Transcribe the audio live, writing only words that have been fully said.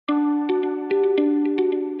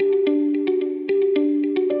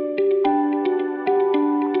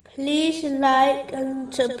like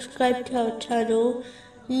and subscribe to our channel.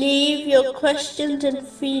 Leave your questions and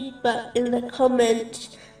feedback in the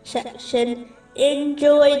comments section.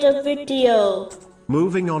 Enjoy the video.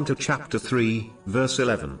 Moving on to chapter 3, verse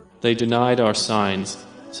 11. They denied our signs,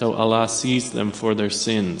 so Allah seized them for their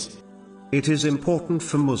sins. It is important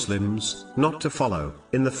for Muslims not to follow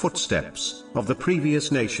in the footsteps of the previous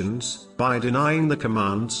nations by denying the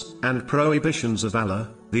commands and prohibitions of Allah,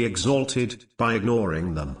 the Exalted, by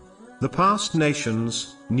ignoring them. The past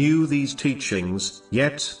nations knew these teachings,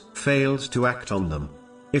 yet failed to act on them.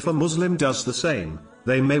 If a Muslim does the same,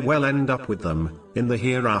 they may well end up with them in the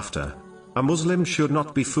hereafter. A Muslim should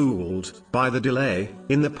not be fooled by the delay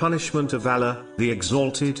in the punishment of Allah, the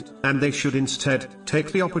Exalted, and they should instead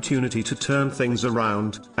take the opportunity to turn things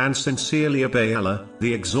around and sincerely obey Allah,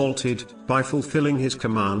 the Exalted, by fulfilling His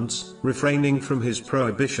commands, refraining from His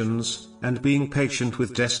prohibitions, and being patient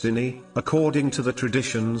with destiny, according to the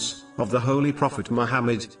traditions of the Holy Prophet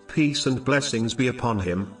Muhammad, peace and blessings be upon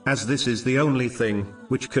him, as this is the only thing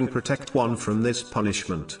which can protect one from this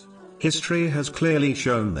punishment. History has clearly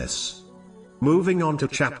shown this. Moving on to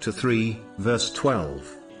chapter 3, verse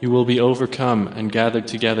 12. You will be overcome and gathered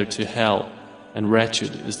together to hell, and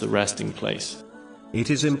wretched is the resting place. It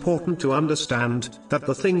is important to understand that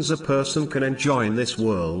the things a person can enjoy in this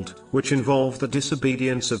world, which involve the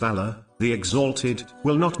disobedience of Allah, the Exalted,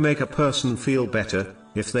 will not make a person feel better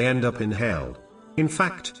if they end up in hell. In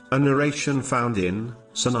fact, a narration found in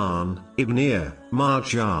Sunan Ibn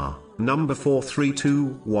Majah, number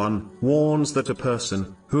 4321, warns that a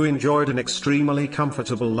person who enjoyed an extremely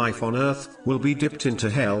comfortable life on earth will be dipped into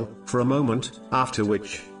hell for a moment, after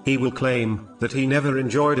which he will claim that he never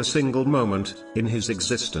enjoyed a single moment in his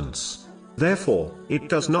existence. Therefore, it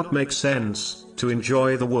does not make sense to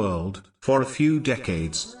enjoy the world for a few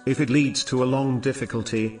decades if it leads to a long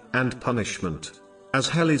difficulty and punishment, as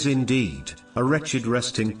hell is indeed a wretched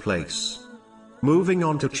resting place. Moving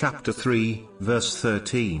on to chapter 3, verse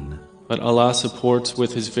 13. But Allah supports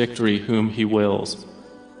with His victory whom He wills.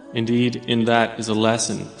 Indeed, in that is a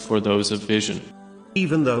lesson for those of vision.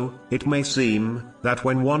 Even though it may seem that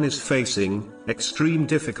when one is facing extreme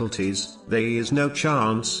difficulties, there is no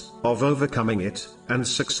chance of overcoming it and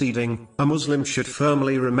succeeding, a Muslim should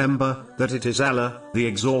firmly remember that it is Allah, the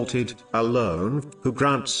Exalted, alone, who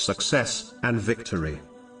grants success and victory.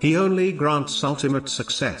 He only grants ultimate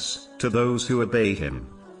success to those who obey Him.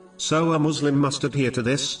 So a Muslim must adhere to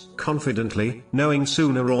this confidently, knowing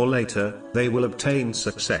sooner or later they will obtain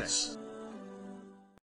success.